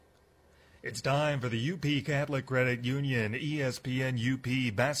It's time for the UP Catholic Credit Union ESPN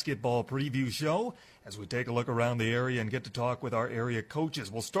UP basketball preview show as we take a look around the area and get to talk with our area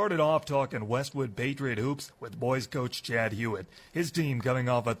coaches. We'll start it off talking Westwood Patriot Hoops with boys coach Chad Hewitt. His team coming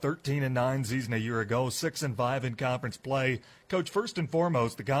off a 13-9 season a year ago, 6-5 in conference play. Coach, first and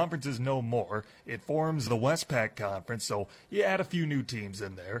foremost, the conference is no more. It forms the Westpac Conference, so you add a few new teams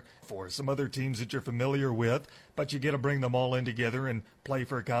in there for some other teams that you're familiar with, but you get to bring them all in together and play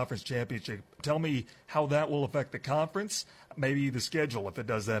for a conference championship. Tell me how that will affect the conference, maybe the schedule if it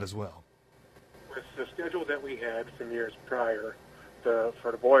does that as well. With the schedule that we had from years prior,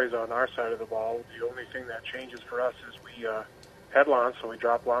 for the boys on our side of the ball, the only thing that changes for us is we had Lance, so we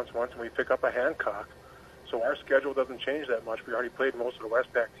drop Lance once and we pick up a Hancock. So our schedule doesn't change that much. We already played most of the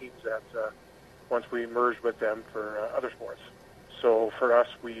Westpac teams that once we merged with them for other sports. So for us,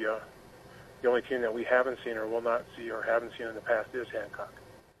 the only team that we haven't seen or will not see or haven't seen in the past is Hancock.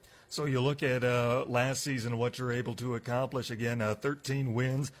 So you look at last season, what you're able to accomplish. Again, 13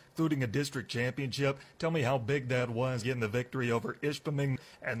 wins, including a district championship. Tell me how big that was, getting the victory over Ishpeming,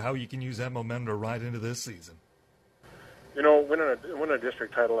 and how you can use that momentum to ride into this season. You know, winning a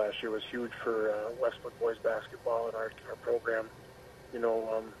district title last year was huge for Westwood boys basketball and our program. You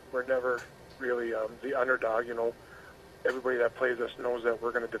know, we're never really the underdog. You know, everybody that plays us knows that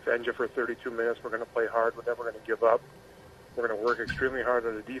we're going to defend you for 32 minutes. We're going to play hard. We're never going to give up. We're going to work extremely hard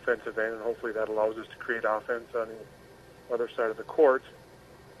on the defensive end, and hopefully that allows us to create offense on the other side of the court.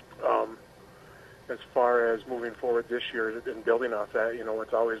 As far as moving forward this year and building off that, you know,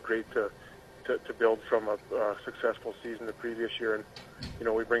 it's always great to build from a successful season the previous year. And, you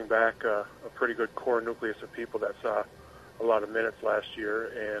know, we bring back a pretty good core nucleus of people that saw a lot of minutes last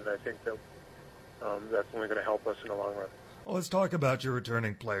year, and I think that that's only going to help us in the long run. Well, let's talk about your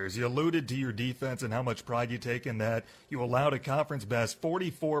returning players. You alluded to your defense and how much pride you take in that. You allowed a conference best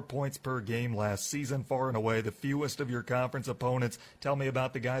 44 points per game last season, far and away the fewest of your conference opponents. Tell me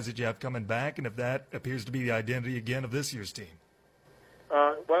about the guys that you have coming back and if that appears to be the identity again of this year's team.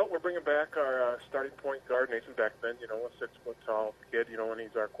 Well, we're bringing back our starting point guard, Nathan Beckman, you know, a 6-foot-tall kid, you know, and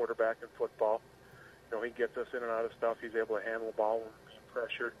he's our quarterback in football. You know, he gets us in and out of stuff. He's able to handle the ball when we're being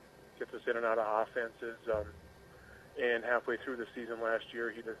pressured, gets us in and out of offenses. And halfway through the season last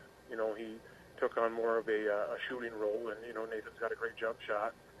year, he took on more of a shooting role. And, you know, Nathan's got a great jump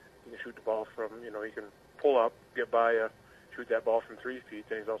shot. He can shoot the ball from, you know, he can pull up, get by, shoot that ball from 3 feet.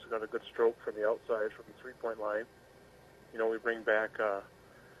 And he's also got a good stroke from the outside from the three-point line. You know, we bring back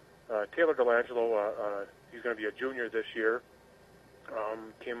Taylor Delangelo. He's going to be a junior this year.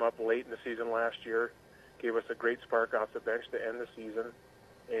 Came up late in the season last year, gave us a great spark off the bench to end the season,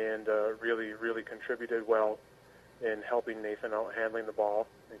 and really, really contributed well in helping Nathan out handling the ball,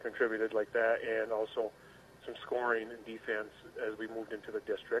 and contributed like that, and also some scoring and defense as we moved into the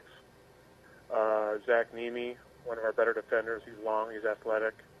districts. Zach Nemi, one of our better defenders. He's long, he's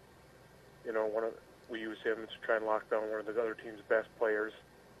athletic. You know, we use him to try and lock down one of the other team's best players.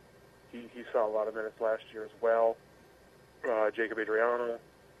 He saw a lot of minutes last year as well. Jacob Adriano,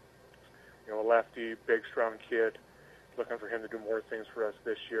 you know, a lefty, big, strong kid. Looking for him to do more things for us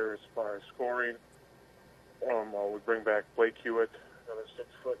this year as far as scoring. We bring back Blake Hewitt, another 6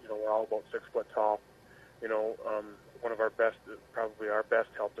 foot. You know, we're all about 6 foot tall. You know, one of our best, probably our best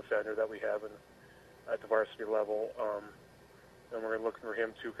help defender that we have at the varsity level. And we're looking for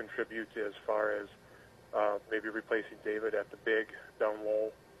him to contribute as far as maybe replacing David at the big down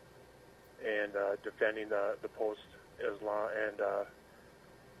low and defending the post as long and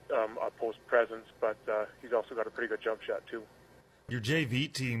a post presence. But he's also got a pretty good jump shot too. Your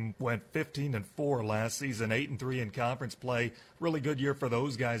JV team went 15-4 last season, 8-3 in conference play. Really good year for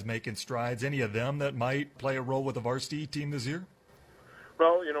those guys making strides. Any of them that might play a role with the varsity team this year?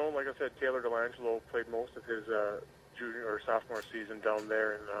 Well, you know, like I said, Taylor Delangelo played most of his junior or sophomore season down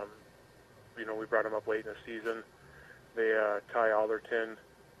there, and you know, we brought him up late in the season. Ty Alderton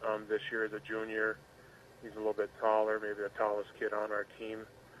this year is a junior. He's a little bit taller, maybe the tallest kid on our team.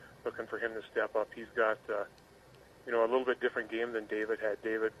 Looking for him to step up. He's got you know, a little bit different game than David had.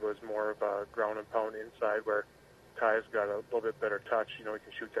 David was more of a ground and pound inside, where Ty's got a little bit better touch. You know, he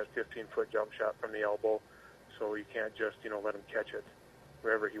can shoot that 15-foot jump shot from the elbow, so you can't just, you know, let him catch it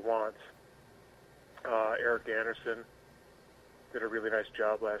wherever he wants. Eric Anderson did a really nice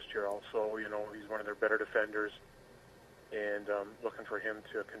job last year also. You know, he's one of their better defenders, and looking for him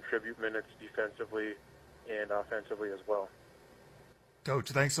to contribute minutes defensively and offensively as well.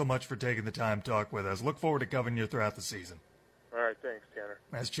 Coach, thanks so much for taking the time to talk with us. Look forward to covering you throughout the season. All right, thanks, Tanner.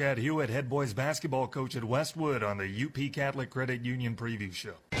 That's Chad Hewitt, head boys basketball coach at Westwood on the UP Catholic Credit Union Preview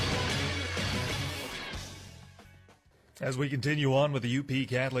Show. As we continue on with the UP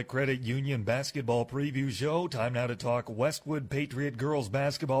Catholic Credit Union basketball preview show, time now to talk Westwood Patriot girls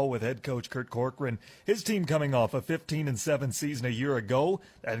basketball with head coach Kurt Corcoran. His team coming off a 15-7 season a year ago.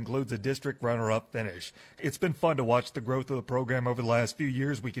 That includes a district runner-up finish. It's been fun to watch the growth of the program over the last few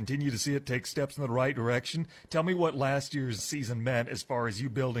years. We continue to see it take steps in the right direction. Tell me what last year's season meant as far as you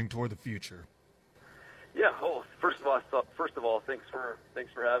building toward the future. Yeah. Well, first of all, thanks for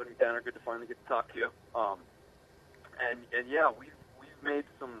having me, Tanner. Good to finally get to talk to you. And yeah, we've made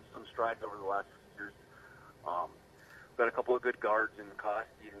some strides over the last few years. We've got a couple of good guards in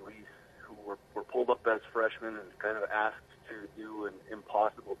Costi and Lease who were pulled up as freshmen and kind of asked to do an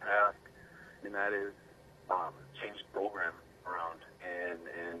impossible task, and that is change the program around. And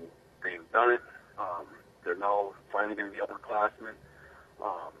they've done it. They're now finally going to be upperclassmen.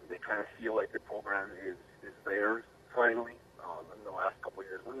 They kind of feel like the program is theirs finally. In the last couple of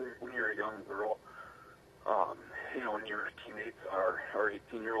years, when you're a young girl, when your teammates are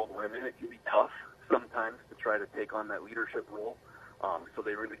 18-year-old women, it can be tough sometimes to try to take on that leadership role. So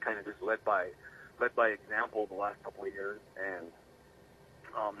they really kind of just led by example the last couple of years, and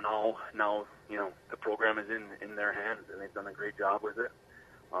now the program is in their hands, and they've done a great job with it.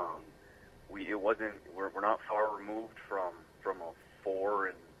 We're not far removed from a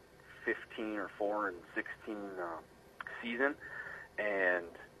 4-15 or 4-16 season, and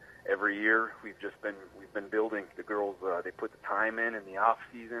every year we've been building. The girls they put the time in the off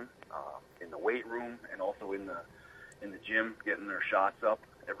season, in the weight room, and also in the gym, getting their shots up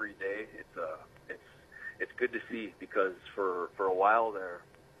every day. It's good to see, because for a while there,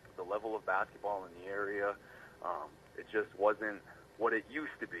 the level of basketball in the area, it just wasn't what it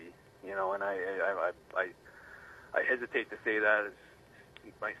used to be. And I hesitate to say that.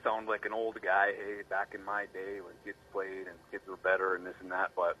 It might sound like an old guy. Hey, back in my day when kids played and kids were better and this and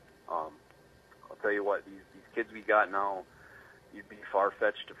that, but I'll tell you what, these kids we got now, you'd be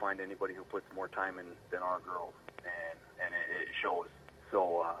far-fetched to find anybody who puts more time in than our girls, and it shows.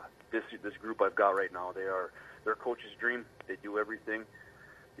 So this group I've got right now, they're coach's dream. They do everything.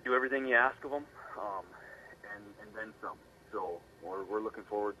 They do everything you ask of them, and then some. So we're looking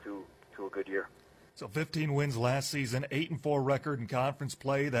forward to a good year. So 15 wins last season, 8-4 record in conference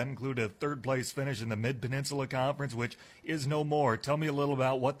play. That included a third-place finish in the Mid-Peninsula Conference, which is no more. Tell me a little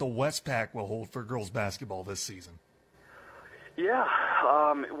about what the Westpac will hold for girls basketball this season. Yeah,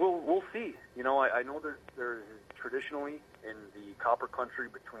 we'll see. I know there's traditionally in the Copper Country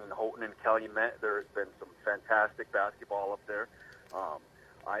between Houghton and Calumet, there has been some fantastic basketball up there.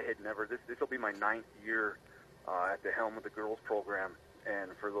 I had never. This will be my 9th year at the helm of the girls program,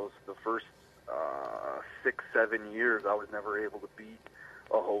 and for the first 6-7 years, I was never able to beat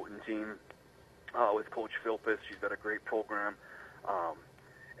a Houghton team with Coach Philpus. She's got a great program,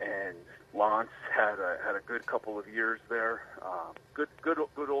 and Lance had a good couple of years there. Good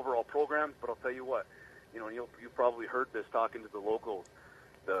overall programs. But I'll tell you what, you probably heard this talking to the locals.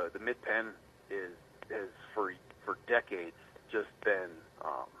 The Mid-Pen is for decades just been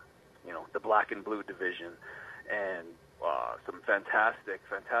the black and blue division, and some fantastic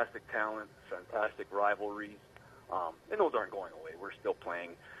talent, fantastic rivalries, and those aren't going away. We're still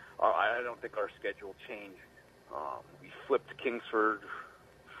playing. I don't think our schedule changed. We flipped to Kingsford,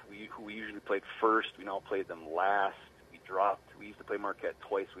 who we usually played first. We now play them last. We dropped. We used to play Marquette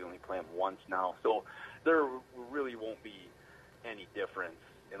twice. We only play them once now. So there really won't be any difference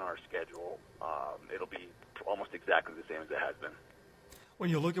in our schedule. It'll be almost exactly the same as it has been. When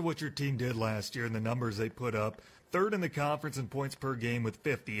you look at what your team did last year and the numbers they put up, third in the conference in points per game with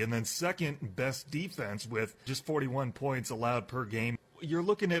 50, and then second best defense with just 41 points allowed per game. You're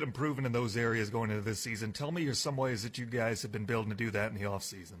looking at improving in those areas going into this season. Tell me some ways that you guys have been building to do that in the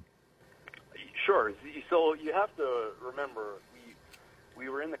offseason. Sure. So you have to remember, we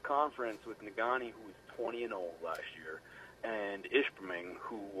were in the conference with Negaunee, who was 20-0 last year, and Ishpeming,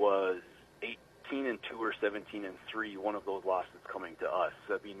 who was 18-2 or 17-3. One of those losses coming to us.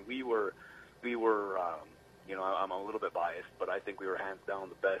 I mean, we were. I'm a little bit biased, but I think we were hands down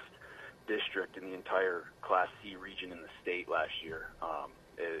the best district in the entire Class C region in the state last year.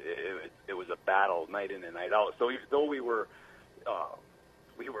 It was a battle night in and night out. So even though we were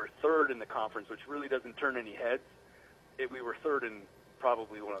third in the conference, which really doesn't turn any heads, we were third in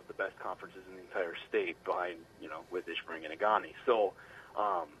probably one of the best conferences in the entire state, behind with Ishpeming and Negaunee. So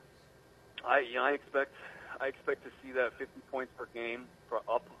I expect to see that 50 points per game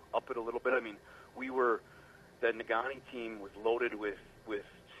up it a little bit. I mean, the Negaunee team was loaded with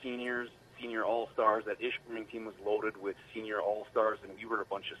seniors, senior all-stars. That Ishpeming team was loaded with senior all-stars, and we were a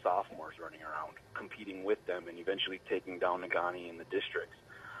bunch of sophomores running around competing with them and eventually taking down Negaunee in the districts.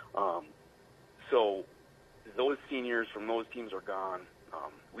 So those seniors from those teams are gone.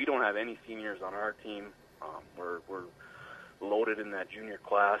 We don't have any seniors on our team. We're loaded in that junior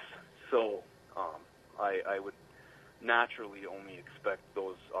class, so I would naturally only expect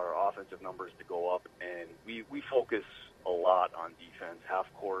our offensive numbers to go up, and we focus a lot on defense, half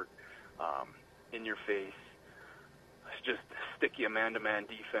court, in your face, just sticky man-to-man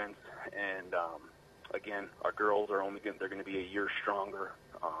defense, and again, our girls are they're going to be a year stronger.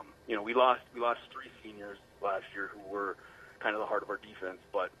 We lost 3 seniors last year who were kind of the heart of our defense,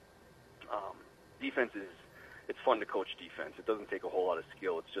 but defense it's fun to coach defense. It doesn't take a whole lot of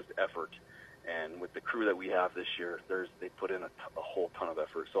skill. It's just effort. And with the crew that we have this year, they put in a whole ton of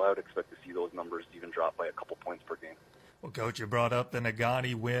effort. So I would expect to see those numbers even drop by a couple points per game. Well, Coach, you brought up the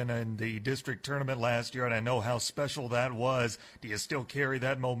Negaunee win in the district tournament last year, and I know how special that was. Do you still carry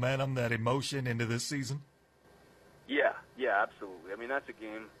that momentum, that emotion into this season? Yeah, absolutely. I mean, that's a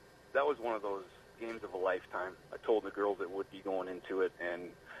game. That was one of those games of a lifetime. I told the girls it would be going into it, and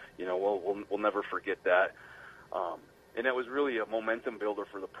we'll never forget that. And it was really a momentum builder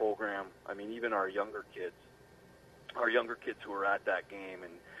for the program. I mean, even our younger kids who were at that game,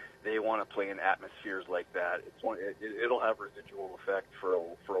 and they want to play in atmospheres like that. It'll have residual effect for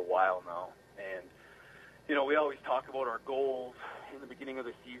a while now. And we always talk about our goals in the beginning of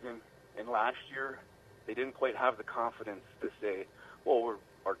the season. And last year, they didn't quite have the confidence to say, well,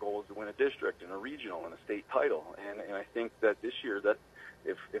 our goal is to win a district and a regional and a state title. And I think that this year, that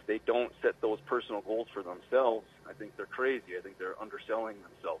if they don't set those personal goals for themselves, I think they're crazy. I think they're underselling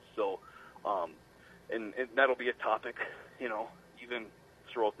themselves. So, and that'll be a topic, even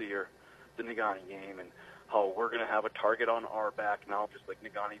throughout the year, the Negaunee game, and how we're going to have a target on our back now, just like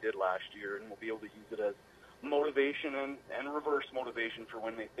Negaunee did last year, and we'll be able to use it as motivation and reverse motivation for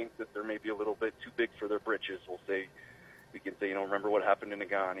when they think that they're maybe a little bit too big for their britches. We can say, remember what happened in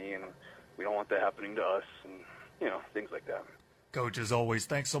Negaunee, and we don't want that happening to us, and, things like that. Coach, as always,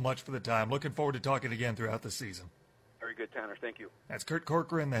 thanks so much for the time. Looking forward to talking again throughout the season. Very good, Tanner. Thank you. That's Kurt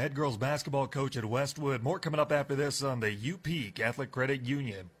Corcoran, the head girls basketball coach at Westwood. More coming up after this on the UP Catholic Credit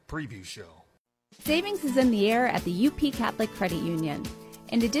Union Preview Show. Savings is in the air at the UP Catholic Credit Union.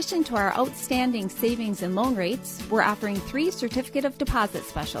 In addition to our outstanding savings and loan rates, we're offering 3 certificate of deposit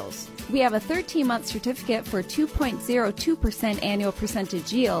specials. We have a 13-month certificate for 2.02% annual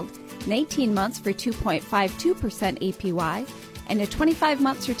percentage yield, 19 months for 2.52% APY, and a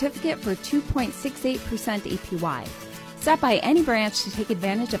 25-month certificate for 2.68% APY. Stop by any branch to take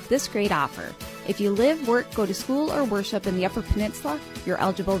advantage of this great offer. If you live, work, go to school, or worship in the Upper Peninsula, you're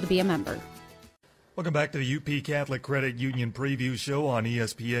eligible to be a member. Welcome back to the UP Catholic Credit Union Preview Show on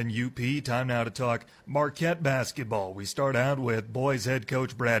ESPN UP. Time now to talk Marquette basketball. We start out with boys head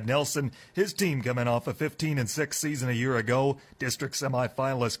coach Brad Nelson. His team coming off a 15-6 season a year ago. District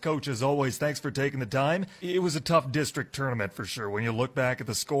semifinalist. Coach, as always, thanks for taking the time. It was a tough district tournament for sure. When you look back at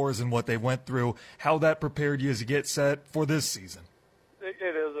the scores and what they went through, how that prepared you as you get set for this season? It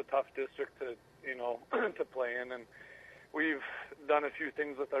is a tough district to to play in, and we've done a few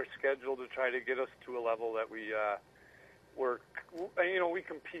things with our schedule to try to get us to a level that we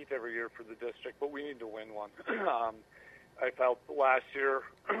compete every year for the district, but we need to win one. I felt last year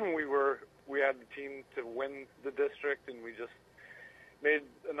we had the team to win the district, and we just made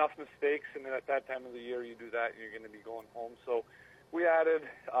enough mistakes, and then at that time of the year you do that and you're going to be going home. So we added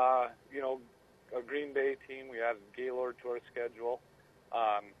a Green Bay team. We added Gaylord to our schedule.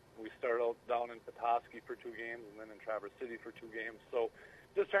 We started out down in Petoskey for 2 games and then in Traverse City for 2 games. So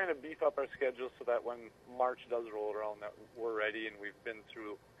just trying to beef up our schedule so that when March does roll around that we're ready, and we've been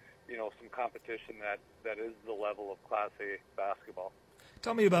through, some competition that is the level of Class A basketball.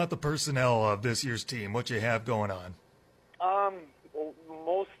 Tell me about the personnel of this year's team, what you have going on.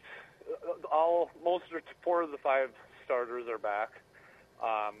 Most 4 of the 5 starters are back.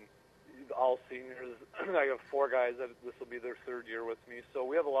 All seniors. I have 4 guys that this will be their 3rd year with me. So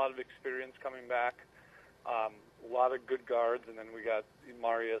we have a lot of experience coming back, a lot of good guards, and then we got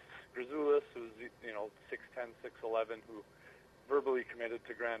Marius Grizoulis, who's 6'10", 6'11", who verbally committed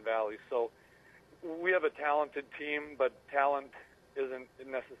to Grand Valley. So we have a talented team, but talent isn't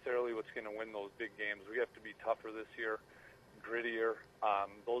necessarily what's going to win those big games. We have to be tougher this year, grittier.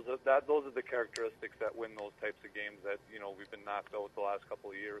 Those are the characteristics that win those types of games that we've been knocked out the last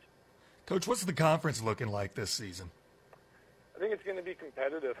couple of years. Coach, what's the conference looking like this season? I think it's going to be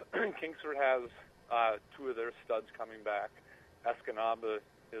competitive. Kingsford has 2 of their studs coming back. Escanaba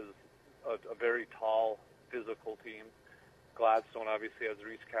is a very tall, physical team. Gladstone obviously has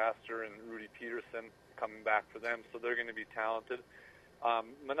Reese Castor and Rudy Peterson coming back for them, so they're going to be talented.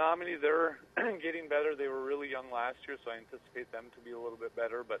 Menominee, they're getting better. They were really young last year, so I anticipate them to be a little bit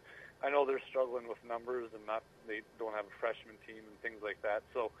better, but I know they're struggling with numbers and they don't have a freshman team and things like that.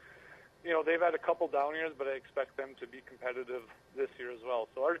 So, they've had a couple down years, but I expect them to be competitive this year as well.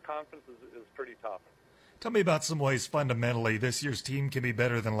 So our conference is pretty tough. Tell me about some ways fundamentally this year's team can be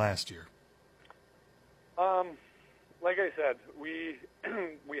better than last year. Like I said, we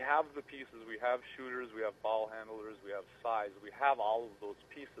have the pieces. We have shooters, we have ball handlers, we have size. We have all of those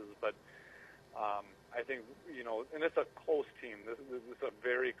pieces, but I think, and it's a close team. This is a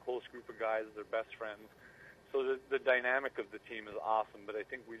very close group of guys. They're best friends. So the dynamic of the team is awesome, but I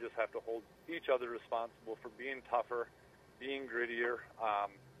think we just have to hold each other responsible for being tougher, being grittier,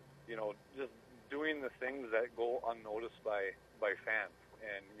 just doing the things that go unnoticed by fans.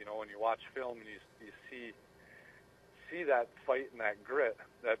 And, when you watch film and you see that fight and that grit,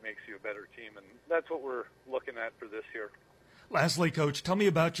 that makes you a better team. And that's what we're looking at for this year. Lastly, Coach, tell me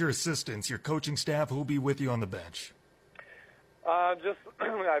about your assistants, your coaching staff, who will be with you on the bench.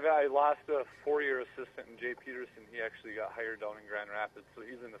 I lost a 4-year assistant in Jay Peterson. He actually got hired down in Grand Rapids, so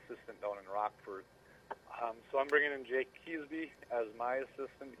he's an assistant down in Rockford. So I'm bringing in Jake Keesby as my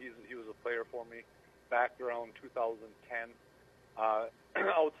assistant. He was a player for me back around 2010.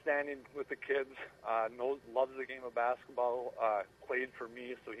 Outstanding with the kids, loves the game of basketball, played for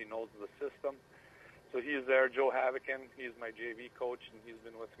me, so he knows the system. So he's there. Joe Havokin, he's my JV coach, and he's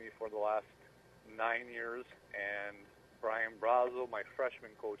been with me for the last 9 years. And Brian Brazo, my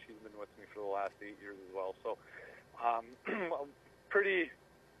freshman coach, he's been with me for the last 8 years as well. So pretty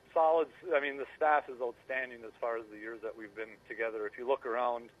solid. I mean, the staff is outstanding as far as the years that we've been together. If you look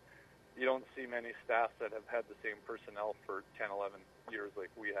around, you don't see many staffs that have had the same personnel for 10, 11 years like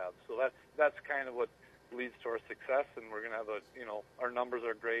we have. So that's kind of what leads to our success, and we're going to have our numbers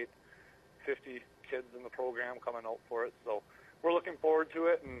are great, 50 kids in the program coming out for it. So we're looking forward to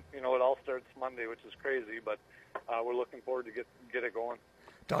it, and, it all starts Monday, which is crazy, but we're looking forward to get it going.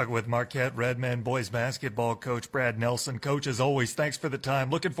 Talking with Marquette Redmen boys basketball coach Brad Nelson. Coach, as always, thanks for the time.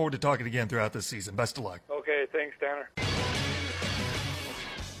 Looking forward to talking again throughout the season. Best of luck. Okay, thanks, Tanner.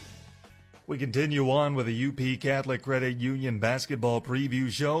 We continue on with the UP Catholic Credit Union basketball preview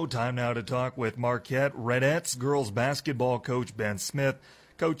show. Time now to talk with Marquette Redettes girls basketball coach Ben Smith.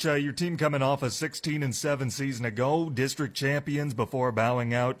 Coach, your team coming off a 16-7 season ago, district champions before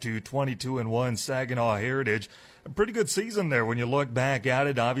bowing out to 22-1 Saginaw Heritage. A pretty good season there when you look back at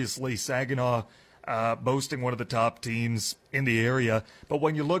it. Obviously, Saginaw boasting one of the top teams in the area. But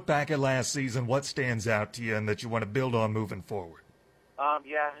when you look back at last season, what stands out to you and that you want to build on moving forward?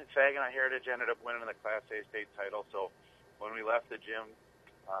 Saginaw Heritage ended up winning the Class A state title. So when we left the gym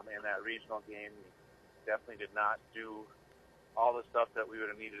in that regional game, we definitely did not do all the stuff that we would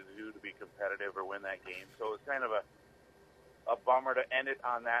have needed to do to be competitive or win that game. So it was kind of a bummer to end it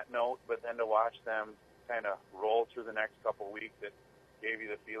on that note, but then to watch them kind of roll through the next couple of weeks, it gave you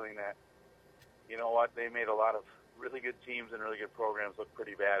the feeling that, they made a lot of really good teams and really good programs look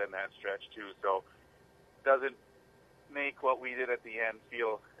pretty bad in that stretch too. So it doesn't make what we did at the end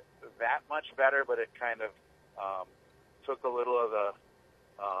feel that much better, but it kind of took a little of the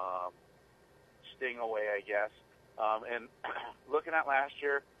sting away, I guess. And looking at last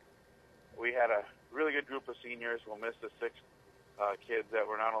year, we had a really good group of seniors. We'll miss the 6 kids that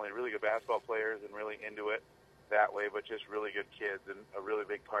were not only really good basketball players and really into it that way, but just really good kids and a really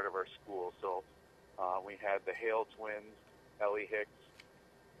big part of our school. So we had the Hale twins, Ellie Hicks,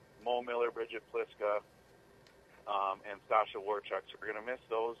 Mo Miller, Bridget Pliska, and Sasha Warchuk. So we're going to miss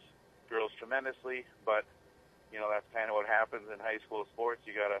those girls tremendously, but, that's kind of what happens in high school sports.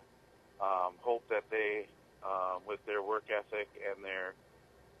 You got to hope that they, with their work ethic and their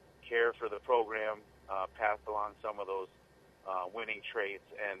care for the program, pass along some of those winning traits.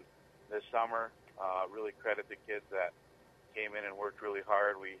 And this summer, really credit the kids that came in and worked really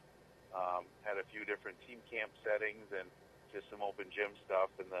hard. We had a few different team camp settings and just some open gym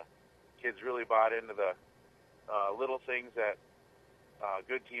stuff, and the kids really bought into the little things that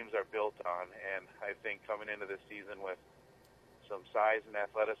good teams are built on. And I think coming into this season with some size and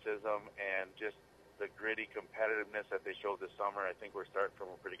athleticism and just the gritty competitiveness that they showed this summer, I think we're starting from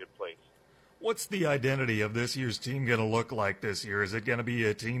a pretty good place. What's the identity of this year's team going to look like this year? Is it going to be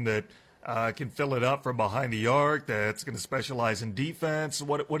a team that can fill it up from behind the arc, that's going to specialize in defense?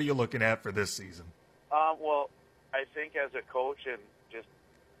 What are you looking at for this season? Well, I think as a coach, and just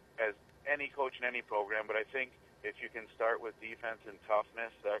as any coach in any program, but I think if you can start with defense and toughness,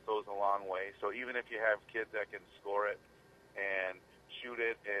 that goes a long way. So even if you have kids that can score it and shoot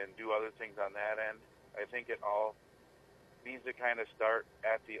it and do other things on that end, I think it all needs to kind of start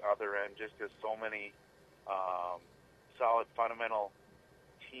at the other end, just because so many solid fundamental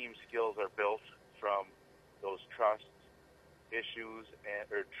team skills are built from those trust issues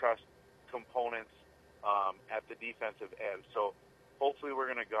or trust components at the defensive end. So hopefully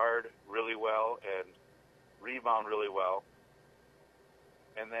we're going to guard really well and rebound really well.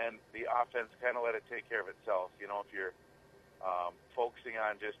 And then the offense kind of let it take care of itself. You know, if you're focusing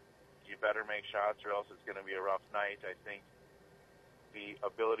on just you better make shots or else it's going to be a rough night, I think the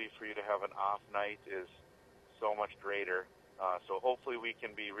ability for you to have an off night is so much greater. So hopefully we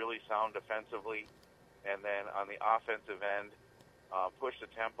can be really sound defensively, and then on the offensive end, push the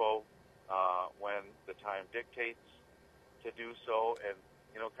tempo when the time dictates to do so, and,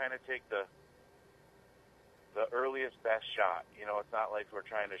 you know, kind of take the earliest best shot. You know, it's not like we're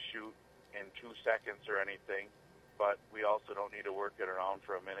trying to shoot in 2 seconds or anything, but we also don't need to work it around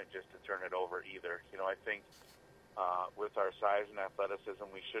for a minute just to turn it over either. You know, I think with our size and athleticism,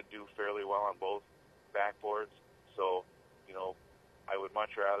 we should do fairly well on both backboards. So, you know, I would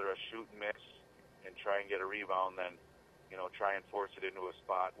much rather a shoot and miss and try and get a rebound than, you know, try and force it into a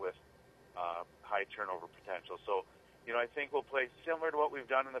spot with high turnover potential. So, you know, I think we'll play similar to what we've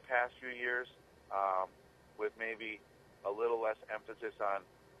done in the past few years, with maybe a little less emphasis on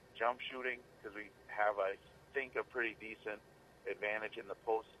jump shooting, because we have, I think, a pretty decent advantage in the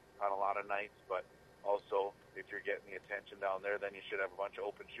post on a lot of nights. But also, if you're getting the attention down there, then you should have a bunch of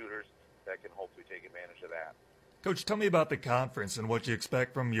open shooters that can hopefully take advantage of that. Coach, tell me about the conference and what you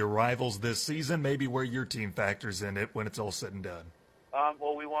expect from your rivals this season, maybe where your team factors in it when it's all said and done.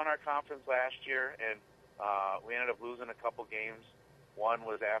 Well, we won our conference last year, and we ended up losing a couple games. One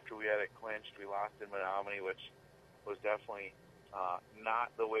was after we had it clinched. We lost in Menominee, which was definitely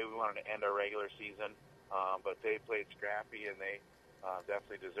not the way we wanted to end our regular season. But they played scrappy, and they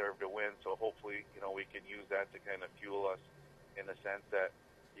definitely deserved to win. So hopefully, you know, we can use that to kind of fuel us in the sense that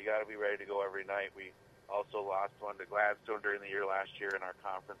you got to be ready to go every night. We also lost one to Gladstone during the year last year in our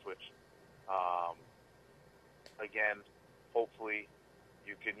conference, which, again, hopefully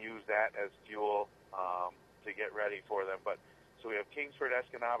you can use that as fuel to get ready for them. But so we have Kingsford,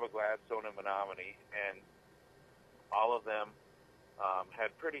 Escanaba, Gladstone, and Menominee, and all of them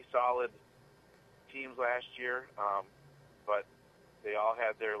had pretty solid teams last year, but they all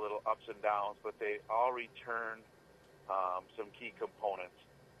had their little ups and downs, but they all returned some key components.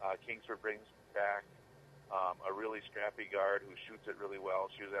 Kingsford brings back a really scrappy guard who shoots it really well.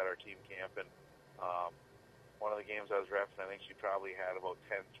 She was at our team camp, and one of the games I was reffing, I think she probably had about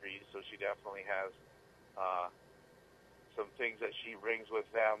 10 threes, so she definitely has some things that she brings with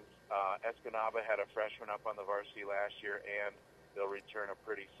them. Escanaba had a freshman up on the varsity last year, and they'll return a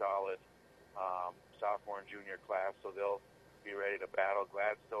pretty solid sophomore and junior class, so they'll be ready to battle.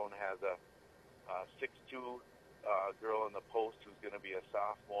 Gladstone has a 6'2" girl in the post who's going to be a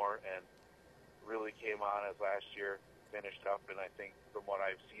sophomore and really came on as last year finished up, and I think from what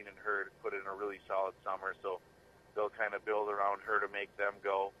I've seen and heard, put in a really solid summer, so they'll kind of build around her to make them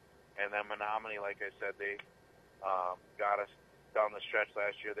go. And then Menominee, like I said, they got us down the stretch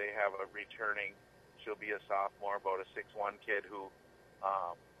last year. They have a returning, she'll be a sophomore, about a 6'1" kid who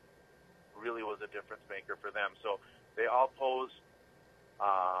really was a difference maker for them. So they all pose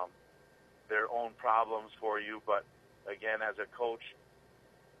their own problems for you, but again, as a coach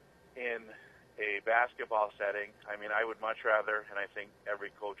in a basketball setting, I mean, I would much rather, and I think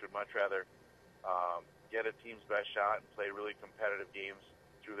every coach would much rather, get a team's best shot and play really competitive games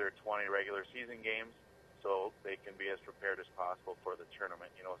through their 20 regular season games so they can be as prepared as possible for the tournament.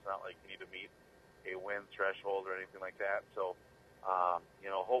 You know, it's not like you need to meet a win threshold or anything like that. So, you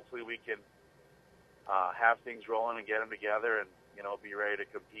know, hopefully we can have things rolling and get them together and, you know, be ready to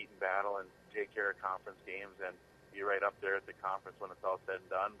compete and battle and take care of conference games and be right up there at the conference when it's all said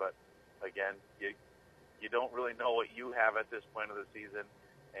and done. But again, you don't really know what you have at this point of the season,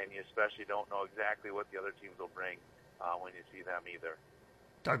 and you especially don't know exactly what the other teams will bring when you see them either.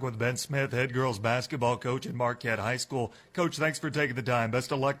 Talk with Ben Smith, head girls basketball coach at Marquette High School. Coach, thanks for taking the time.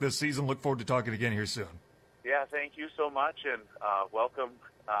 Best of luck this season. Look forward to talking again here soon. Yeah, thank you so much, and welcome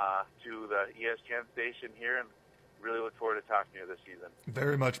to the ESPN station here, and really look forward to talking to you this season.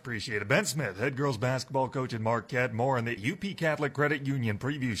 Very much appreciated. Ben Smith, head girls basketball coach at Marquette. More on the UP Catholic Credit Union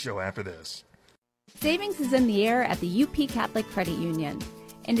preview show after this. Savings is in the air at the UP Catholic Credit Union.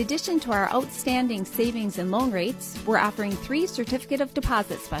 In addition to our outstanding savings and loan rates, we're offering 3 certificate of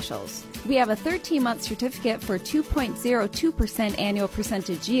deposit specials. We have a 13-month certificate for 2.02% annual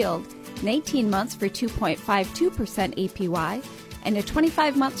percentage yield, 19 months for 2.52% APY, and a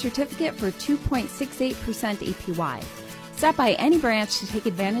 25-month certificate for 2.68% APY. Stop by any branch to take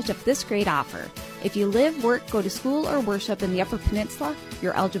advantage of this great offer. If you live, work, go to school, or worship in the Upper Peninsula,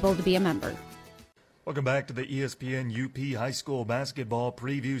 you're eligible to be a member. Welcome back to the ESPN UP High School Basketball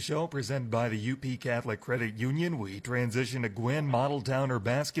Preview Show presented by the UP Catholic Credit Union. We transition to Gwinn Model Towner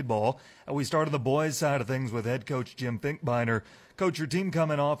basketball. We start on the boys' side of things with head coach Jim Finkbeiner. Coach, your team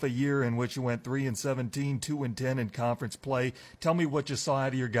coming off a year in which you went 3-17, 2-10 in conference play. Tell me what you saw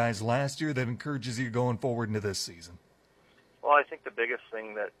out of your guys last year that encourages you going forward into this season. Well, I think the biggest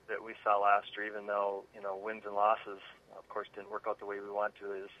thing that we saw last year, even though, wins and losses, of course, didn't work out the way we want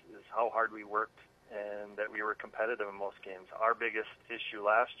to, is how hard we worked and that we were competitive in most games. Our biggest issue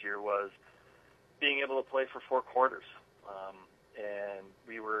last year was being able to play for 4 quarters. And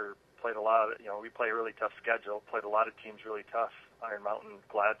we played a lot of, we play a really tough schedule, played a lot of teams really tough, Iron Mountain,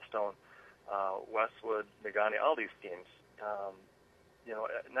 Gladstone, Westwood, Nagani, all these teams.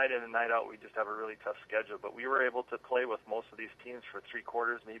 Night in and night out, we just have a really tough schedule. But we were able to play with most of these teams for 3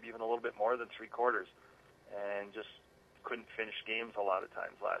 quarters, maybe even a little bit more than 3 quarters, and just couldn't finish games a lot of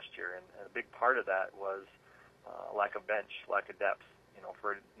times last year. And a big part of that was lack of bench, lack of depth,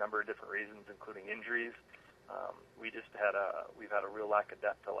 for a number of different reasons, including injuries. We've had a real lack of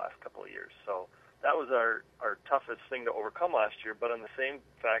depth the last couple of years. So that was our toughest thing to overcome last year. But on the same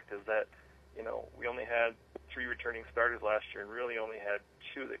fact is that, we only had 3 returning starters last year and really only had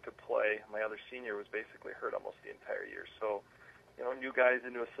 2 that could play. My other senior was basically hurt almost the entire year. So, new guys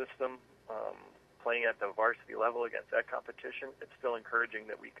into a system, playing at the varsity level against that competition, it's still encouraging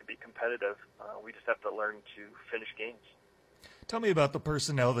that we could be competitive. We just have to learn to finish games. Tell me about the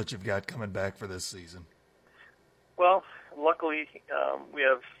personnel that you've got coming back for this season. Well, luckily, we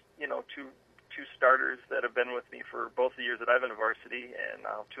have, two starters that have been with me for both the years that I've been in varsity, and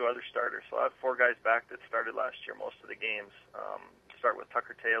 2 other starters. So I have 4 guys back that started last year most of the games. Start with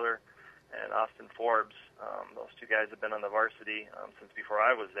Tucker Taylor and Austin Forbes. Those 2 guys have been on the varsity since before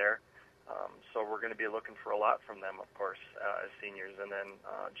I was there. So we're going to be looking for a lot from them, of course, as seniors. And then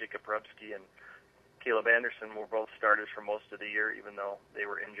Jacob Rebsky and Caleb Anderson were both starters for most of the year, even though they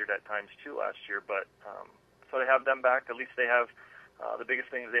were injured at times too last year. But so to have them back, at least they have the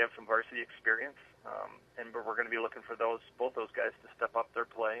biggest thing is they have some varsity experience. And we're going to be looking for both those guys to step up their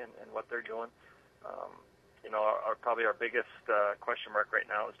play and what they're doing. Probably our biggest question mark right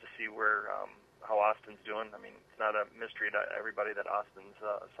now is to see how Austin's doing. I mean, it's not a mystery to everybody that Austin's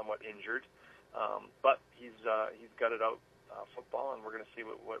somewhat injured, but he's got it out football, and we're going to see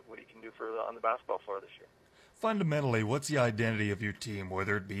what he can do on the basketball floor this year. Fundamentally, what's the identity of your team,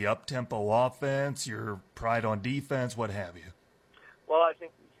 whether it be up-tempo offense, your pride on defense, what have you? Well, I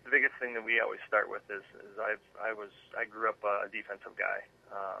think the biggest thing that we always start with is I grew up a defensive guy.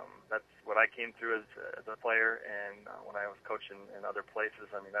 That's what I came through as a player, and when I was coaching in other places,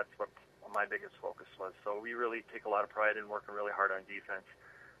 I mean, that's what my biggest focus was. So we really take a lot of pride in working really hard on defense.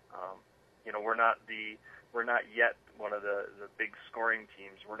 We're not yet one of the big scoring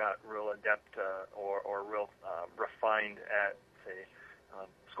teams. We're not real adept or real refined at, say,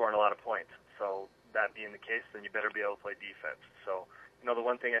 scoring a lot of points. So that being the case, then you better be able to play defense. So, the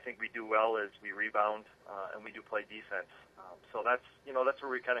one thing I think we do well is we rebound and we do play defense. So that's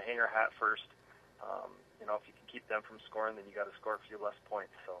where we kind of hang our hat first. If you can keep them from scoring, then you got to score a few less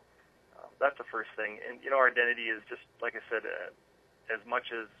points. So that's the first thing. And our identity is just like I said. As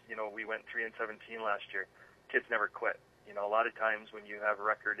much as we went 3-17 last year, kids never quit. A lot of times when you have a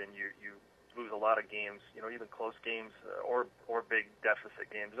record and you lose a lot of games, even close games or big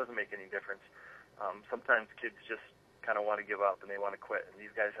deficit games, it doesn't make any difference. Sometimes kids just kind of want to give up and they want to quit, and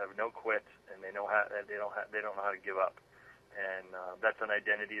these guys have no quit, and they don't know how to give up. And that's an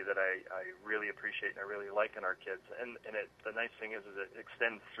identity that I really appreciate and I really like in our kids. And the nice thing is it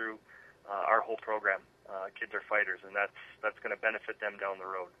extends through our whole program. Kids are fighters, and that's going to benefit them down the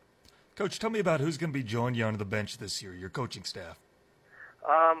road. Coach, tell me about who's going to be joining you onto the bench this year, your coaching staff.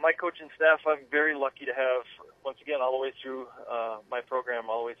 My coaching staff, I'm very lucky to have, once again, all the way through my program,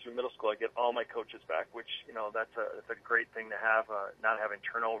 all the way through middle school, I get all my coaches back, which, that's a great thing to have, not having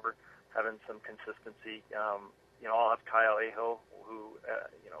turnover, having some consistency. I'll have Kyle Aho, who,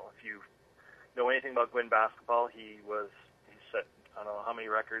 if you know anything about Gwinn basketball, he set, I don't know how many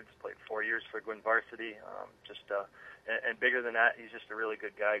records, played 4 years for Gwinn varsity, and bigger than that, he's just a really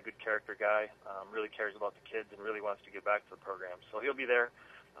good guy, good character guy, really cares about the kids and really wants to give back to the program. So he'll be there.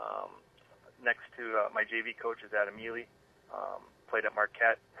 Next to my JV coach is Adam Mealy, played at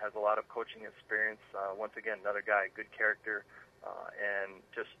Marquette, has a lot of coaching experience. Once again, another guy, good character, and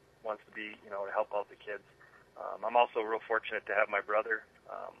just wants to be, to help out the kids. I'm also real fortunate to have my brother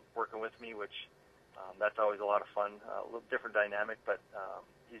working with me, which that's always a lot of fun, a little different dynamic, but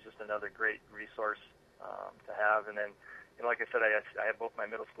he's just another great resource to have. And then, like I said, I have both my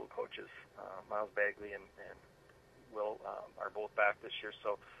middle school coaches, Miles Bagley and are both back this year.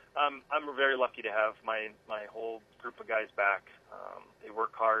 So I'm very lucky to have my whole group of guys back. They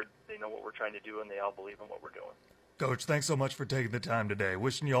work hard, they know what we're trying to do, and they all believe in what we're doing. Coach, thanks so much for taking the time today.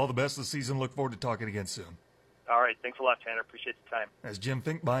 Wishing you all the best this season. Look forward to talking again soon. All right, thanks a lot, Tanner. Appreciate the time. As Jim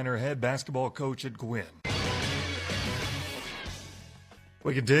Finkbeiner, head basketball coach at Gwynn.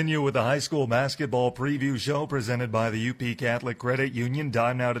 We continue with the high school basketball preview show presented by the UP Catholic Credit Union.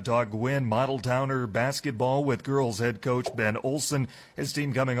 Time now to talk Gwynn Model Towner basketball with girls head coach Ben Olson. His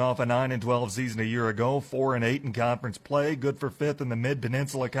team coming off a 9-12 season a year ago, 4-8 in conference play, good for 5th in the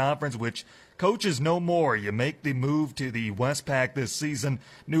Mid-Peninsula Conference, which coaches no more. You make the move to the Westpac this season,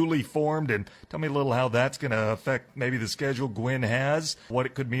 newly formed, and tell me a little how that's going to affect maybe the schedule Gwynn has, what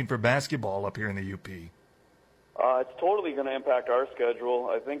it could mean for basketball up here in the UP. It's totally going to impact our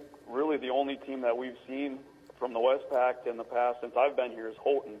schedule. I think really the only team that we've seen from the Westpac in the past since I've been here is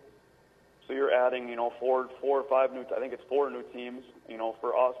Houghton. So you're adding, four or five new. I think it's 4 new teams,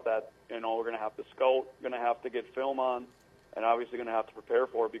 for us that we're going to have to scout, going to have to get film on, and obviously going to have to prepare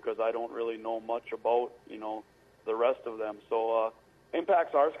for because I don't really know much about the rest of them. So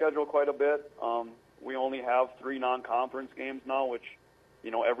impacts our schedule quite a bit. We only have 3 non-conference games now, which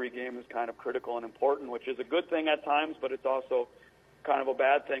every game is kind of critical and important, which is a good thing at times, but it's also kind of a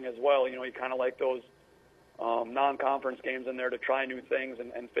bad thing as well. You kind of like those non-conference games in there to try new things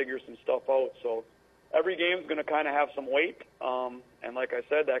and figure some stuff out. So every game is going to kind of have some weight. And like I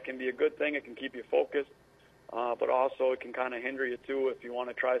said, that can be a good thing. It can keep you focused, but also it can kind of hinder you too if you want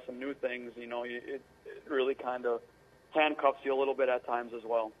to try some new things. It really kind of handcuffs you a little bit at times as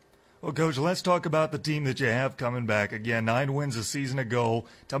well. Well, Coach, let's talk about the team that you have coming back. Again, 9 wins a season ago.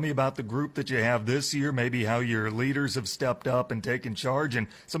 Tell me about the group that you have this year, maybe how your leaders have stepped up and taken charge, and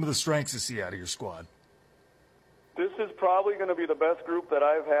some of the strengths you see out of your squad. This is probably going to be the best group that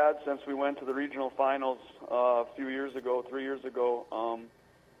I've had since we went to the regional finals a few years ago, 3 years ago.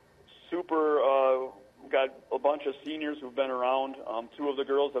 Got a bunch of seniors who've been around. 2 of the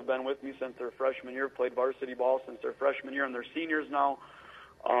girls have been with me since their freshman year, played varsity ball since their freshman year, and they're seniors now.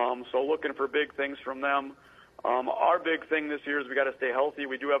 So looking for big things from them. Our big thing this year is we got to stay healthy.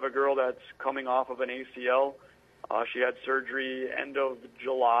 We do have a girl that's coming off of an ACL. She had surgery end of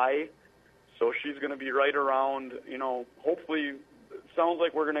July, so she's going to be right around, hopefully, it sounds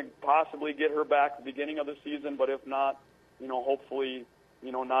like we're going to possibly get her back at the beginning of the season, but if not, hopefully,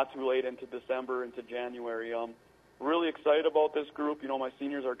 not too late into December, into January. Really excited about this group. My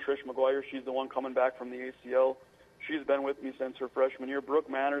seniors are Trish McGuire. She's the one coming back from the ACL. She's been with me since her freshman year. Brooke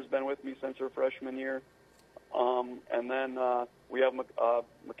Manner's been with me since her freshman year. And then we have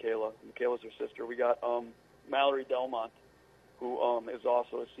Michaela. Michaela's her sister. We got Mallory Delmont, who is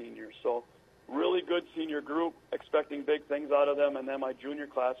also a senior. So really good senior group, expecting big things out of them. And then my junior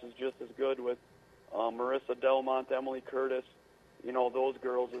class is just as good with Marissa Delmont, Emily Curtis, those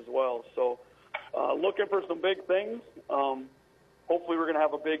girls as well. So looking for some big things. Hopefully we're going to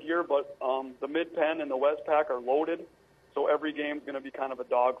have a big year, but the Mid-Penn and the Westpac are loaded, so every game is going to be kind of a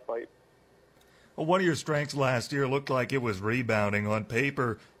dogfight. Well, one of your strengths last year looked like it was rebounding. On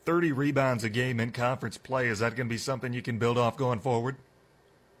paper, 30 rebounds a game in conference play. Is that going to be something you can build off going forward?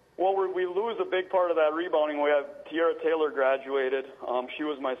 Well, we lose a big part of that rebounding. We have Tiara Taylor graduated. She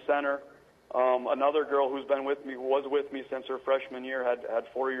was my center. Another girl who's been with me, was with me since her freshman year, had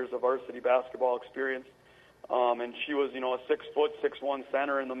 4 years of varsity basketball experience. And she was, a 6'6"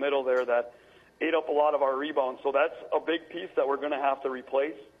 center in the middle there that ate up a lot of our rebounds. So that's a big piece that we're going to have to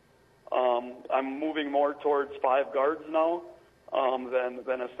replace. I'm moving more towards 5 guards now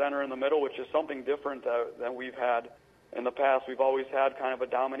than a center in the middle, which is something different than we've had in the past. We've always had kind of a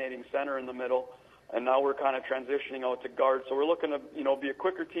dominating center in the middle, and now we're kind of transitioning out to guards. So we're looking to, be a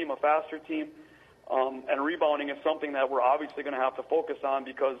quicker team, a faster team, and rebounding is something that we're obviously going to have to focus on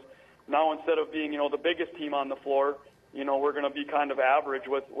because now instead of being, the biggest team on the floor, we're going to be kind of average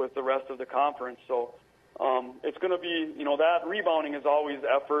with the rest of the conference. So it's going to be, that rebounding is always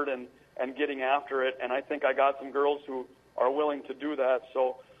effort and getting after it. And I think I got some girls who are willing to do that.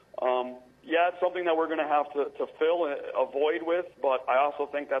 So, it's something that we're going to have to fill and avoid with. But I also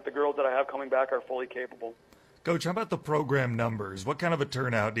think that the girls that I have coming back are fully capable. Coach, how about the program numbers? What kind of a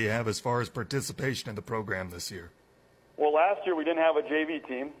turnout do you have as far as participation in the program this year? Well, last year we didn't have a JV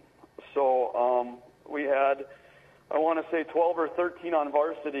team. So we had, I want to say, 12 or 13 on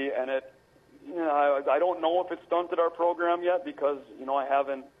varsity, and I don't know if it stunted our program yet because, I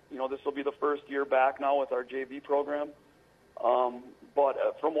haven't, this will be the first year back now with our JV program.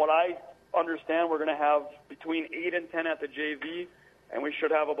 But from what I understand, we're going to have between 8 and 10 at the JV, and we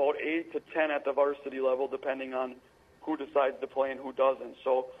should have about 8 to 10 at the varsity level, depending on who decides to play and who doesn't.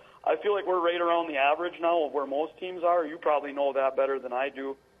 So I feel like we're right around the average now of where most teams are. You probably know that better than I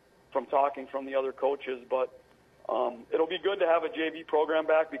do from talking from the other coaches. But it'll be good to have a JV program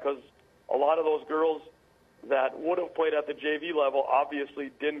back because a lot of those girls that would have played at the JV level obviously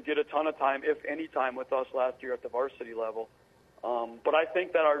didn't get a ton of time, if any time, with us last year at the varsity level. But I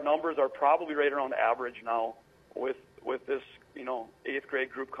think that our numbers are probably right around average now with this, 8th grade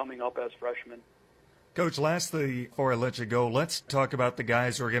group coming up as freshmen. Coach, lastly, before I let you go, let's talk about the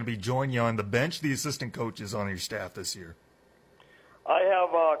guys who are going to be joining you on the bench, the assistant coaches on your staff this year. I have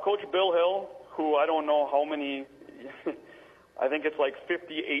Coach Bill Hill, who I don't know how many, I think it's like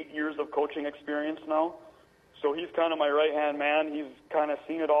 58 years of coaching experience now. So he's kind of my right-hand man. He's kind of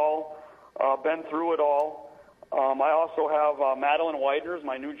seen it all, been through it all. I also have Madeline Widener,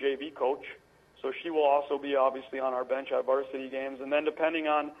 my new JV coach. So she will also be obviously on our bench at varsity games. And then depending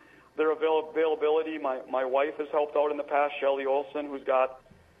on their availability, my wife has helped out in the past, Shelly Olson, who's got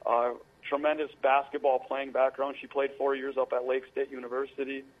tremendous basketball playing background. She played 4 years up at Lake State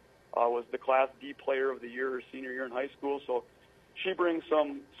University, was the Class D Player of the Year her senior year in high school. So she brings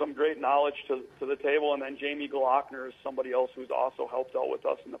some great knowledge to the table. And then Jamie Glockner is somebody else who's also helped out with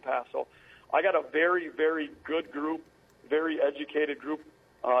us in the past. So I got a very, very good group, very educated group,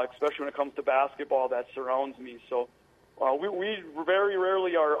 especially when it comes to basketball, that surrounds me. So we very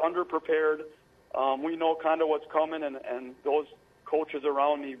rarely are underprepared. We know kind of what's coming, and those coaches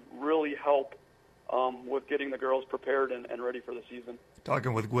around me really help with getting the girls prepared and ready for the season.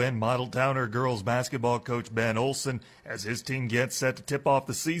 Talking with Gwen Modeltowner girls basketball coach Ben Olson as his team gets set to tip off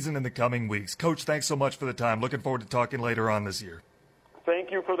the season in the coming weeks. Coach, thanks so much for the time. Looking forward to talking later on this year.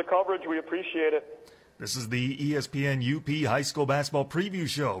 Thank you for the coverage. We appreciate it. This is the ESPN UP High School Basketball Preview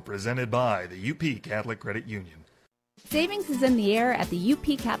Show presented by the UP Catholic Credit Union. Savings is in the air at the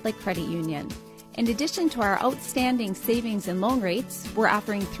UP Catholic Credit Union. In addition to our outstanding savings and loan rates, we're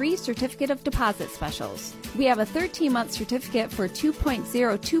offering 3 certificate of deposit specials. We have a 13-month certificate for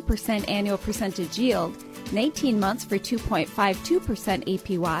 2.02% annual percentage yield, 19 months for 2.52%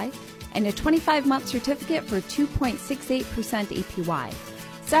 APY, and a 25-month certificate for 2.68% APY.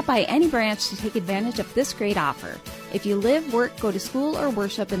 Stop by any branch to take advantage of this great offer. If you live, work, go to school, or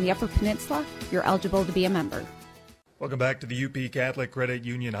worship in the Upper Peninsula, you're eligible to be a member. Welcome back to the UP Catholic Credit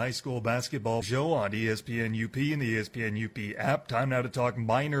Union High School Basketball Show on ESPN UP and the ESPN UP app. Time now to talk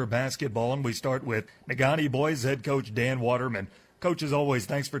minor basketball, and we start with Negaunee boys head coach Dan Waterman. Coach, as always,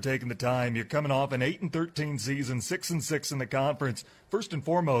 thanks for taking the time. You're coming off an 8-13 season, 6-6 in the conference. First and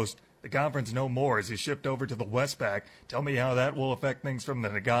foremost, the conference no more as you shift over to the Westpac. Tell me how that will affect things from the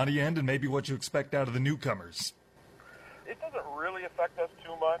Negaunee end and maybe what you expect out of the newcomers. It doesn't really affect us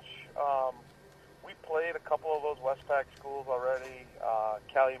too much. We played a couple of those Westpac schools already,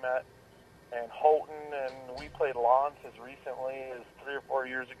 Calumet and Houghton, and we played Lawrence as recently as 3 or 4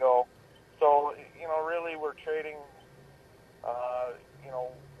 years ago. So, really we're trading,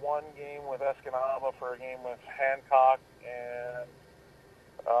 one game with Escanaba for a game with Hancock, and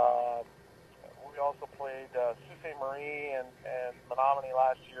we also played Sault Ste. Marie and Menominee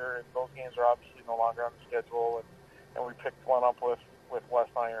last year, and those games are obviously no longer on the schedule, and we picked one up with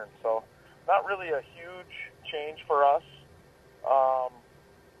West Iron. So not really a huge change for us.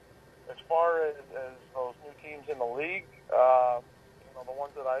 As far as those new teams in the league, the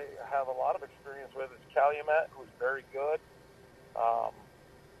ones that I have a lot of experience with is Calumet, who's very good,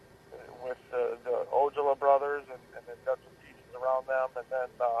 with the Ojala brothers, and they've got some pieces around them. And then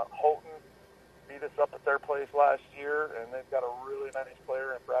Houghton beat us up at their place last year, and they've got a really nice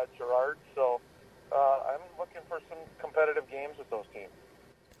player in Brad Gerard. So I'm looking for some competitive games with those teams.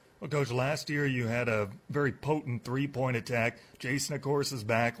 Well, Coach, last year you had a very potent three-point attack. Jason, of course, is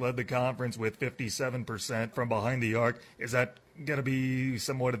back, led the conference with 57% from behind the arc. Is that going to be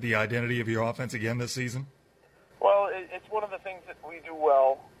somewhat of the identity of your offense again this season? Well, it's one of the things that we do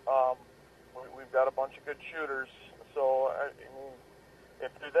well. We've got a bunch of good shooters. So, I mean,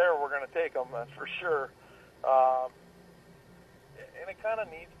 if they're there, we're going to take them, that's for sure. And it kind of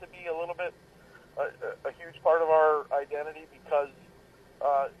needs to be a little bit a huge part of our identity because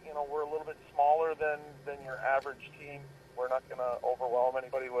we're a little bit smaller than your average team. We're not going to overwhelm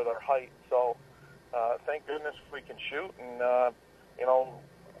anybody with our height. So thank goodness we can shoot. And,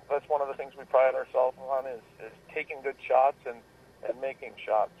 that's one of the things we pride ourselves on is taking good shots and making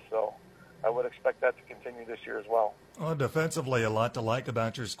shots. So I would expect that to continue this year as well. Well, defensively, a lot to like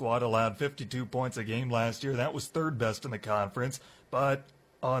about your squad. Allowed 52 points a game last year. That was third best in the conference. But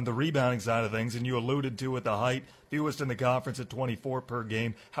on the rebounding side of things, and you alluded to at the height, fewest in the conference at 24 per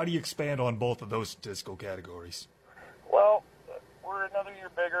game. How do you expand on both of those statistical categories? Well, we're another year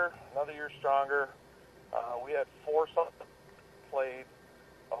bigger, another year stronger. We had 4 played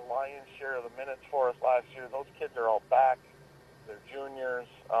a lion's share of the minutes for us last year. Those kids are all back. They're juniors.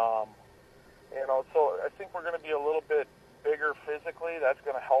 So I think we're going to be a little bit bigger physically. That's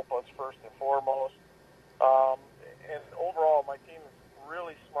going to help us first and foremost. And overall, my team is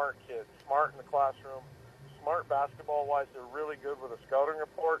really smart kids, smart in the classroom, smart basketball-wise. They're really good with a scouting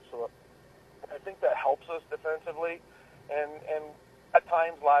report, so I think that helps us defensively. And at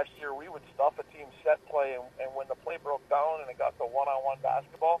times last year, we would stuff a team set play, and when the play broke down and it got to one-on-one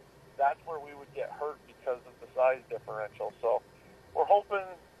basketball, that's where we would get hurt because of the size differential. So we're hoping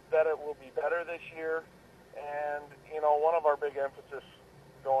that it will be better this year. And, one of our big emphasis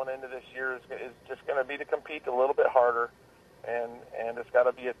going into this year is just going to be to compete a little bit harder. And it's got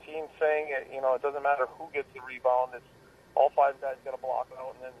to be a team thing. It doesn't matter who gets the rebound. It's all five guys got to block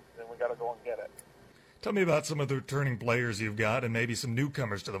out, and then we got to go and get it. Tell me about some of the returning players you've got and maybe some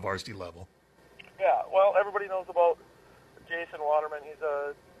newcomers to the varsity level. Yeah, well, everybody knows about Jason Waterman. He's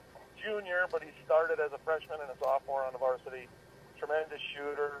a junior, but he started as a freshman and a sophomore on the varsity. Tremendous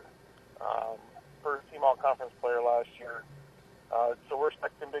shooter, first team all-conference player last year. So we're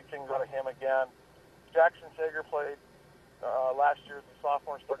expecting big things out of him again. Jackson Sager played last year as a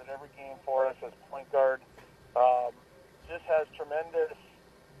sophomore, started every game for us as point guard. Just has tremendous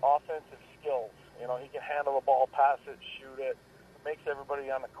offensive skills. He can handle the ball, pass it, shoot it, makes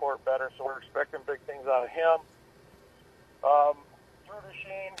everybody on the court better. So we're expecting big things out of him. Drew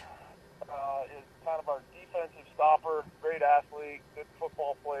Duchesne is kind of our defensive stopper, great athlete, good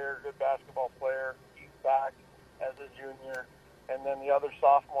football player, good basketball player. He's back as a junior. And then the other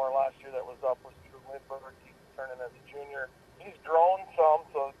sophomore last year that was up was Drew Lindbergh. He's turning as a junior. He's grown some,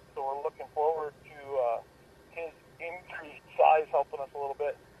 so we're looking forward to his increased size helping us a little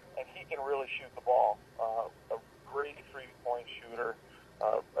bit. And he can really shoot the ball. A great three-point shooter,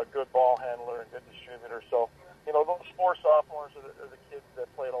 a good ball handler, and good distributor. So, those four sophomores are the kids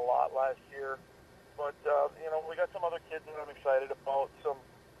that played a lot last year. But, we got some other kids that I'm excited about. Some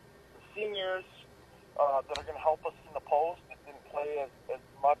seniors that are going to help us in the post that didn't play as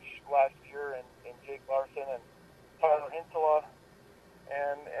much last year, and Jake Larson and Tyler Hinsela.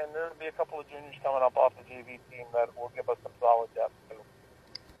 And there'll be a couple of juniors coming up off the JV team that will give us some solid depth, too.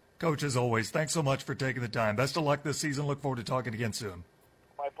 Coach, as always, thanks so much for taking the time. Best of luck this season. Look forward to talking again soon.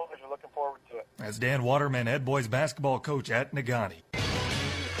 My pleasure. Looking forward to it. As Dan Waterman, head boys basketball coach at Negaunee.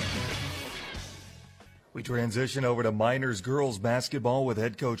 We transition over to minors girls basketball with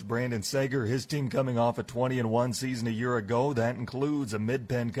head coach Brandon Sager. His team coming off a 20-1 season a year ago. That includes a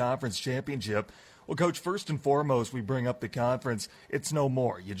Mid-Penn Conference championship. Well, Coach, first and foremost, we bring up the conference. It's no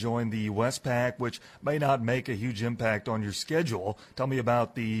more. You join the Westpac, which may not make a huge impact on your schedule. Tell me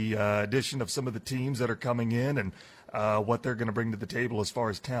about the addition of some of the teams that are coming in and what they're going to bring to the table as far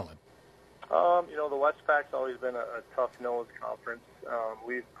as talent. The Westpac's always been a tough-nosed conference.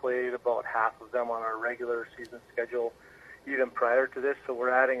 We've played about half of them on our regular season schedule even prior to this, so we're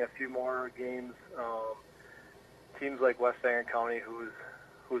adding a few more games. Teams like West Sanger County, who's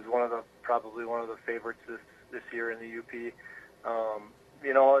probably one of the favorites this year in the UP.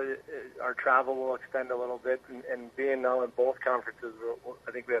 Our travel will extend a little bit, and being now in both conferences,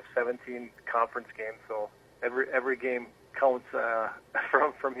 I think we have 17 conference games, so every game counts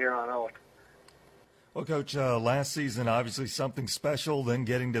from here on out. Well, Coach, last season, obviously something special, then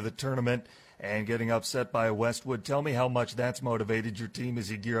getting to the tournament and getting upset by Westwood. Tell me how much that's motivated your team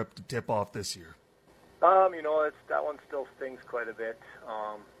as you gear up to tip off this year. That one still stings quite a bit.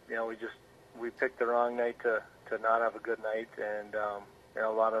 We picked the wrong night to not have a good night, and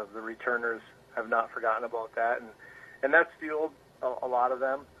a lot of the returners have not forgotten about that, and that's fueled a lot of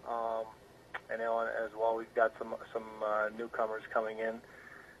them. And as well, we've got some newcomers coming in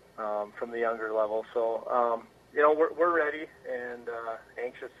from the younger level. So we're ready and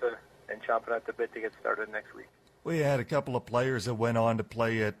anxious and chomping at the bit to get started next week. We had a couple of players that went on to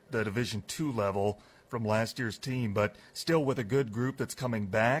play at the Division II level from last year's team, but still with a good group that's coming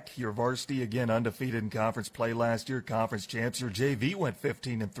back. Your varsity, again, undefeated in conference play last year, conference champs. Your JV went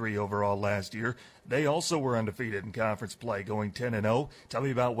 15-3 overall last year. They also were undefeated in conference play, going 10-0. Tell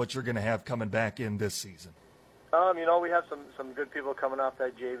me about what you're going to have coming back in this season. We have some good people coming off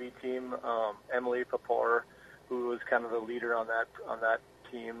that JV team. Emily Papor, who was kind of the leader on that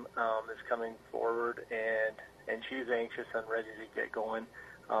team, is coming forward, and she's anxious and ready to get going.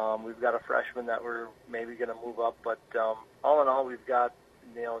 We've got a freshman that we're maybe going to move up, but all in all, we've got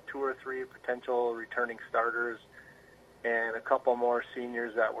 2 or 3 potential returning starters and a couple more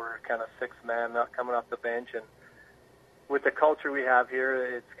seniors that were kind of sixth man coming off the bench. And with the culture we have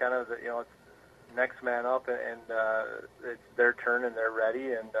here, it's kind of it's next man up, and it's their turn, and they're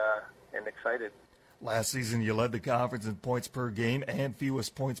ready and excited. Last season, you led the conference in points per game and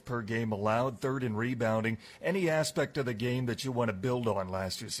fewest points per game allowed, third in rebounding. Any aspect of the game that you want to build on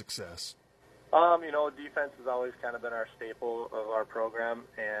last year's success? Defense has always kind of been our staple of our program,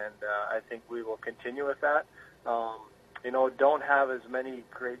 and I think we will continue with that. Don't have as many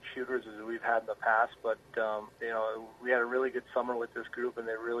great shooters as we've had in the past, but, we had a really good summer with this group, and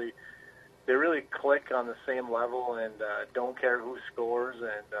they really click on the same level and don't care who scores,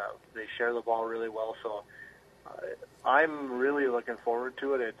 and they share the ball really well. So I'm really looking forward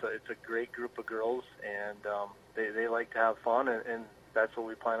to it. It's a great group of girls, and they like to have fun, and that's what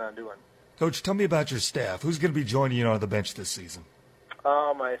we plan on doing. Coach, tell me about your staff. Who's going to be joining you on the bench this season?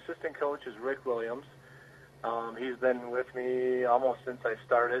 My assistant coach is Rick Williams. He's been with me almost since I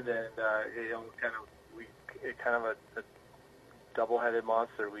started, and kind of a double-headed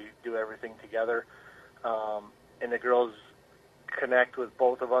monster. We do everything together, and the girls connect with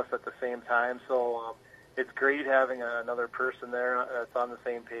both of us at the same time. So it's great having another person there that's on the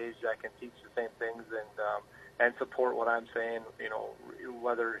same page that can teach the same things and support what I'm saying,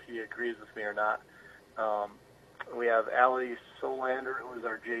 whether he agrees with me or not. We have Allie Solander, who is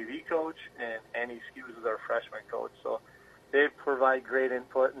our JV coach, and Annie Skews is our freshman coach. So they provide great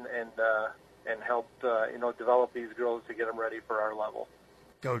input and help develop these girls to get them ready for our level.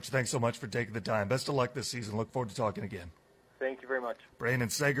 Coach, thanks so much for taking the time. Best of luck this season. Look forward to talking again. Thank you very much.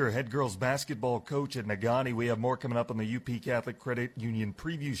 Brandon Sager, head girls basketball coach at Negaunee. We have more coming up on the UP Catholic Credit Union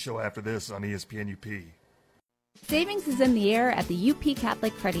preview show after this on ESPN UP. Savings is in the air at the UP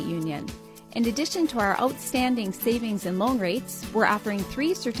Catholic Credit Union. In addition to our outstanding savings and loan rates, we're offering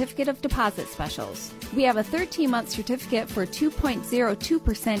 3 certificate of deposit specials. We have a 13-month certificate for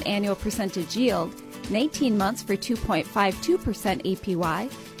 2.02% annual percentage yield, 19 months for 2.52% APY,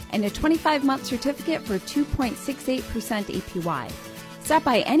 and a 25-month certificate for 2.68% APY. Stop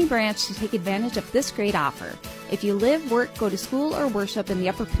by any branch to take advantage of this great offer. If you live, work, go to school, or worship in the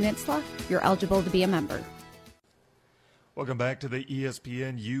Upper Peninsula, you're eligible to be a member. Welcome back to the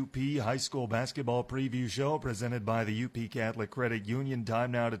ESPN UP High School Basketball Preview Show presented by the UP Catholic Credit Union.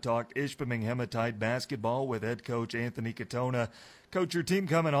 Time now to talk Ishpeming Hematite basketball with head coach Anthony Katona. Coach, your team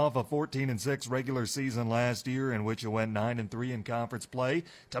coming off a 14-6 regular season last year in which you went 9-3 in conference play.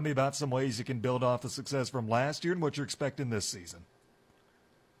 Tell me about some ways you can build off the success from last year and what you're expecting this season.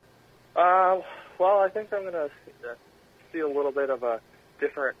 Well, I think I'm going to see a little bit of a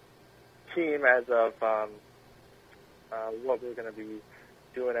different team as of what we're going to be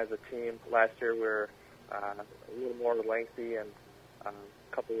doing as a team. Last year we were a little more lengthy and a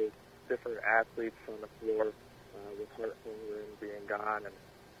couple of different athletes on the floor with Hart Holmgren being gone and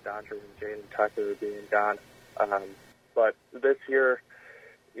Dondra and Jaden Tucker being gone. But this year,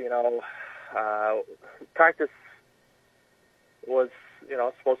 practice was,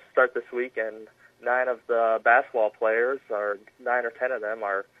 supposed to start this week, and 9 of the basketball players, or 9 or 10 of them,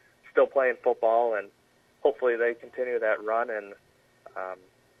 are still playing football, and hopefully they continue that run, and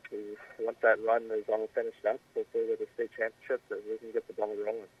once that run is all finished up, hopefully with the state championships, that we can get the ball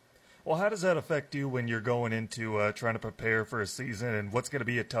rolling. Well, how does that affect you when you're going into trying to prepare for a season, and what's going to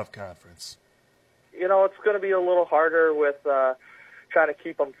be a tough conference? It's going to be a little harder with trying to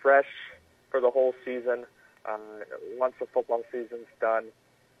keep them fresh for the whole season. Once the football season's done,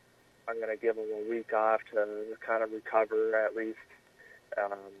 I'm going to give them a week off to kind of recover at least.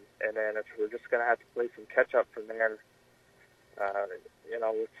 And then we're just going to have to play some catch-up from there.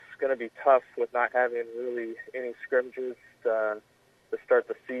 It's going to be tough with not having really any scrimmages to start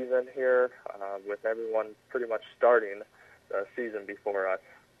the season here, with everyone pretty much starting the season before us.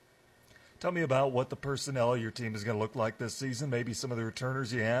 Tell me about what the personnel of your team is going to look like this season, maybe some of the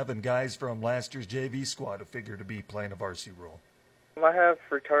returners you have, and guys from last year's JV squad who figure to be playing a varsity role. I have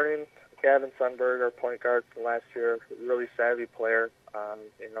returning Gavin Sundberg, our point guard from last year, really savvy player.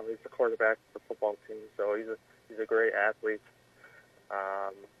 He's the quarterback of the football team, so he's a great athlete.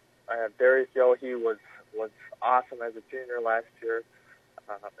 I have Darius Yo. He was awesome as a junior last year.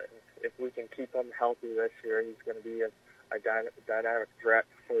 If we can keep him healthy this year, he's going to be a dynamic threat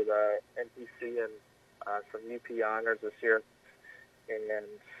for the NPC and some UP honors this year. And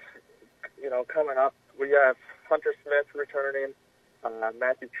coming up, we have Hunter Smith returning.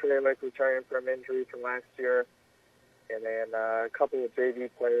 Matthew Trelick returning from injury from last year, and then a couple of JV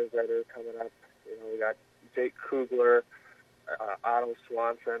players that are coming up. We got Jake Kugler, Otto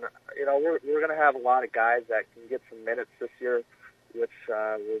Swanson. We're going to have a lot of guys that can get some minutes this year, which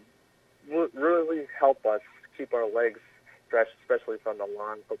will really help us keep our legs fresh, especially from the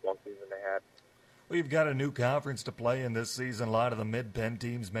long football season they had. Well, you've got a new conference to play in this season. A lot of the Mid-Penn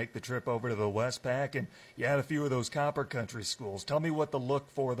teams make the trip over to the Westpac, and you had a few of those Copper Country schools. Tell me what the look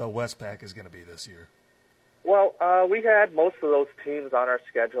for the Westpac is going to be this year. Well, we had most of those teams on our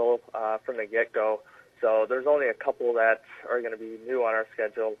schedule from the get-go, so there's only a couple that are going to be new on our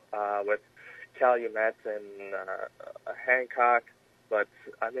schedule with Calumet and Hancock. But,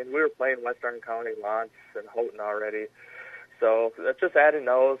 I mean, we were playing Western County, Lawrence, and Houghton already. So it's just adding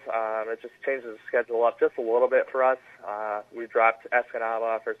those. It just changes the schedule up just a little bit for us. We dropped Escanaba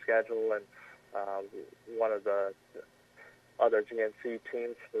off our schedule and one of the other GNC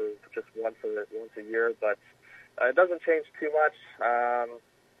teams for just once a year, but it doesn't change too much.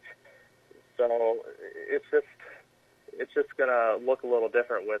 So it's just going to look a little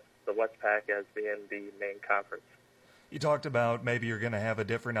different with the Westpac as being the main conference. You talked about maybe you're going to have a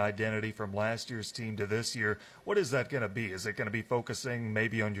different identity from last year's team to this year. What is that going to be? Is it going to be focusing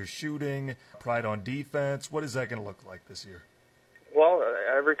maybe on your shooting, pride on defense? What is that going to look like this year? Well,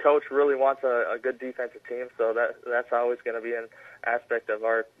 every coach really wants a good defensive team, so that's always going to be an aspect of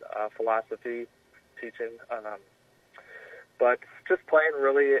our philosophy teaching. But just playing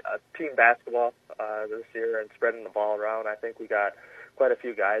really team basketball this year and spreading the ball around. I think we got quite a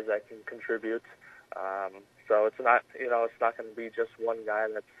few guys that can contribute. So it's not going to be just one guy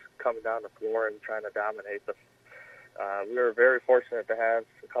that's coming down the floor and trying to dominate. But we were very fortunate to have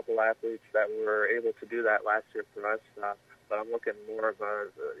a couple athletes that were able to do that last year for us. But I'm looking more of a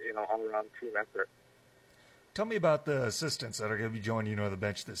all-around team effort. Tell me about the assistants that are going to be joining you on the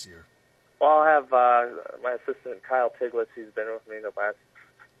bench this year. Well, I'll have my assistant Kyle Tiglitz. He's been with me the last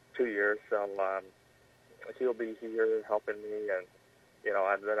 2 years, so he'll be here helping me, and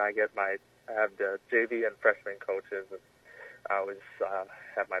and then I have the JV and freshman coaches, and I always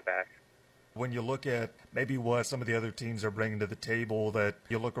have my back. When you look at maybe what some of the other teams are bringing to the table, that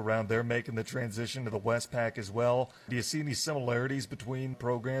you look around, they're making the transition to the Westpac as well. Do you see any similarities between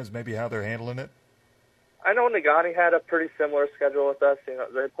programs, maybe how they're handling it? I know Negaunee had a pretty similar schedule with us.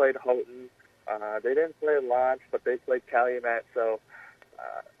 They played Houghton. They didn't play Lawrence, but they played Calumet. So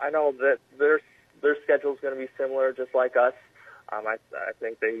I know that their schedule is going to be similar, just like us. I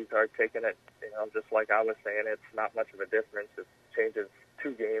think they are taking it, just like I was saying. It's not much of a difference. It changes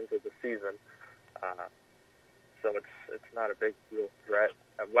 2 games of the season, so it's not a big real threat.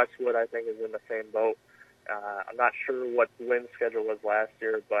 Westwood, I think, is in the same boat. I'm not sure what Lynn's schedule was last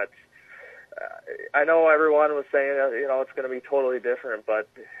year, but I know everyone was saying it's going to be totally different. But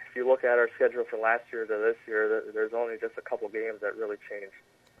if you look at our schedule from last year to this year, there's only just a couple games that really changed.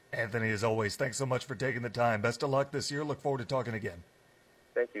 Anthony, as always, thanks so much for taking the time. Best of luck this year. Look forward to talking again.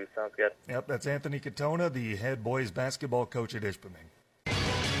 Thank you. Sounds good. Yep, that's Anthony Katona, the head boys basketball coach at Ishpeming.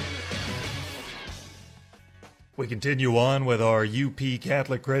 We continue on with our UP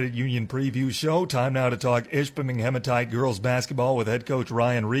Catholic Credit Union preview show. Time now to talk Ishpeming Hematite girls basketball with head coach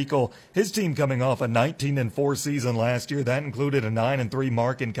Ryan Rekel. His team coming off a 19-4 season last year. That included a 9-3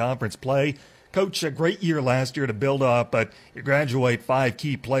 mark in conference play. Coach, a great year last year to build up, but you graduate 5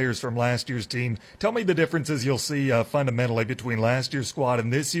 key players from last year's team. Tell me the differences you'll see fundamentally between last year's squad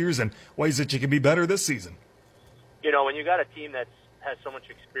and this year's, and ways that you can be better this season. When you got a team that has so much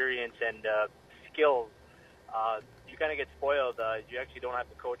experience and skills, you kind of get spoiled. You actually don't have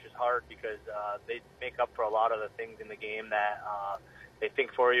to coach as hard because they make up for a lot of the things in the game that they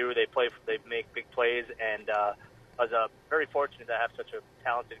think for you. They make big plays, and I was very fortunate to have such a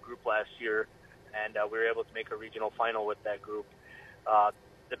talented group last year. And we were able to make a regional final with that group.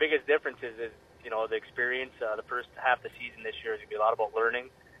 The biggest difference is the experience. The first half of the season this year is going to be a lot about learning.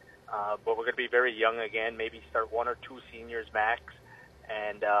 But we're going to be very young again, maybe start 1 or 2 seniors max.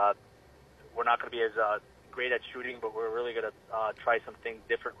 And we're not going to be as great at shooting, but we're really going to try some things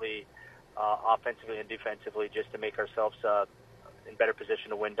differently offensively and defensively just to make ourselves in better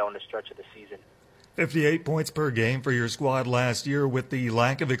position to win down the stretch of the season. 58 points per game for your squad last year. With the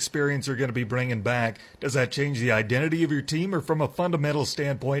lack of experience you're going to be bringing back, does that change the identity of your team? Or from a fundamental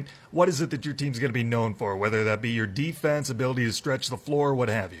standpoint, what is it that your team's going to be known for, whether that be your defense, ability to stretch the floor, what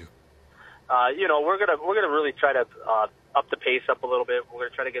have you? We're gonna really try to up the pace up a little bit. We're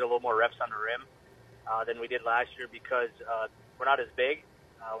going to try to get a little more reps on the rim than we did last year because we're not as big.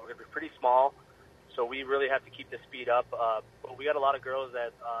 We're going to be pretty small. So we really have to keep the speed up. But we got a lot of girls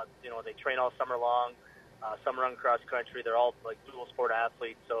that, they train all summer long. Some run cross country. They're all like dual sport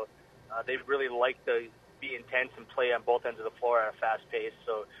athletes. So they really like to be intense and play on both ends of the floor at a fast pace.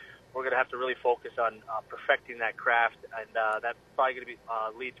 So we're going to have to really focus on perfecting that craft. And that's probably going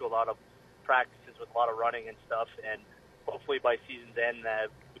to lead to a lot of practices with a lot of running and stuff. And hopefully by season's end,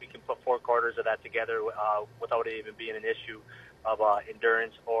 we can put 4 quarters of that together without it even being an issue. of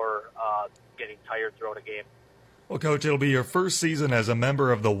endurance or getting tired throughout a game. Well, Coach, it'll be your first season as a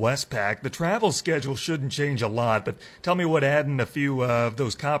member of the Westpac. The travel schedule shouldn't change a lot, but tell me what adding a few of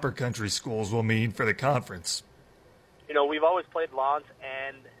those Copper Country schools will mean for the conference. You know, we've always played Lawrence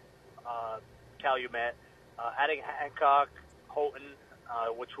and Calumet. Adding Hancock, Houghton,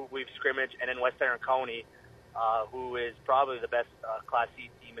 which we've scrimmaged, and then West Iron County, who is probably the best Class C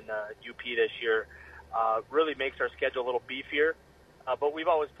team in the UP this year, really makes our schedule a little beefier. But we've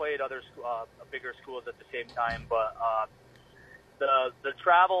always played other bigger schools at the same time. But the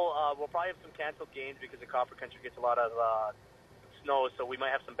travel, we'll probably have some canceled games because the Copper Country gets a lot of snow, so we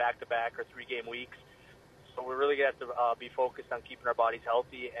might have some back-to-back or 3-game weeks. So we're really going to have to be focused on keeping our bodies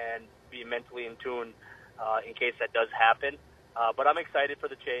healthy and be mentally in tune in case that does happen. But I'm excited for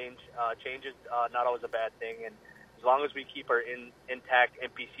the change. Change is not always a bad thing, and as long as we keep our intact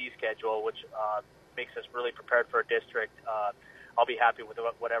MPC schedule, which makes us really prepared for a district, I'll be happy with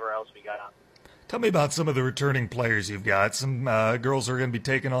whatever else we got. Tell me about some of the returning players you've got. Some girls are going to be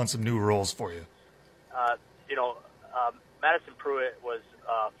taking on some new roles for you. Madison Pruitt was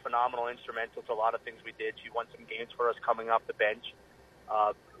phenomenal, instrumental to a lot of things we did. She won some games for us coming off the bench.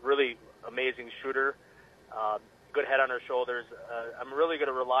 Really amazing shooter. Good head on her shoulders. I'm really going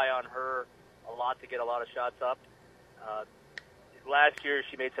to rely on her a lot to get a lot of shots up. Last year,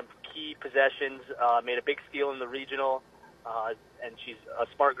 she made some key possessions, made a big steal in the regional, and she's a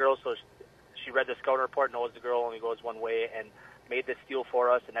smart girl, so she read the scout report, knows the girl only goes one way, and made the steal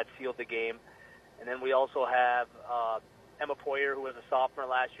for us, and that sealed the game. And then we also have Emma Poyer, who was a sophomore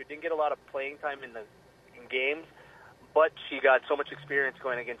last year. Didn't get a lot of playing time in games, but she got so much experience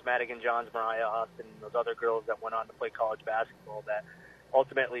going against Madigan Johns, Mariah Austin, and those other girls that went on to play college basketball that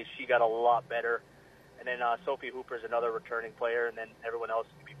ultimately she got a lot better. And then Sophie Hooper is another returning player, and then everyone else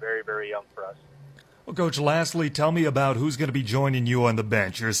can be very, very young for us. Well, Coach, lastly, tell me about who's going to be joining you on the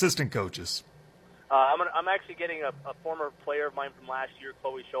bench, your assistant coaches. I'm actually getting a former player of mine from last year,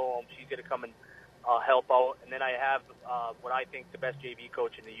 Chloe Showholm. She's going to come and help out. And then I have what I think the best JV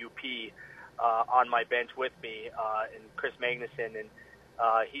coach in the UP on my bench with me, and Chris Magnuson. And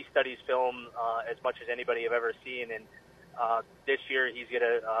he studies film as much as anybody I've ever seen. And this year he's going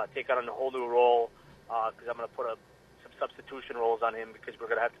to take on a whole new role because I'm going to put some substitution roles on him because we're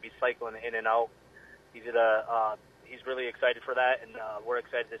going to have to be cycling in and out. He's really excited for that, and we're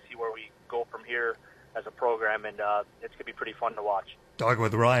excited to see where we go from here as a program, and it's going to be pretty fun to watch. Talking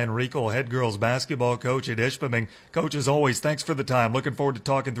with Ryan Rico, head girls basketball coach at Ishpeming. Coach, as always, thanks for the time. Looking forward to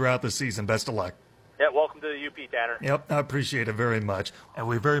talking throughout the season. Best of luck. Yeah, welcome to the UP, Tanner. Yep, I appreciate it very much. And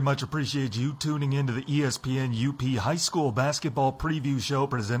we very much appreciate you tuning into the ESPN UP High School Basketball Preview Show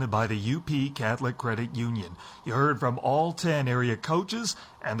presented by the UP Catholic Credit Union. You heard from all 10 area coaches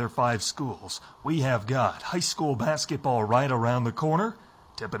and their 5 schools. We have got high school basketball right around the corner,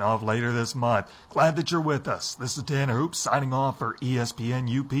 tipping off later this month. Glad that you're with us. This is Tanner Hoops signing off for ESPN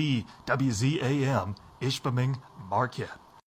UP WZAM Ishpeming Marquette.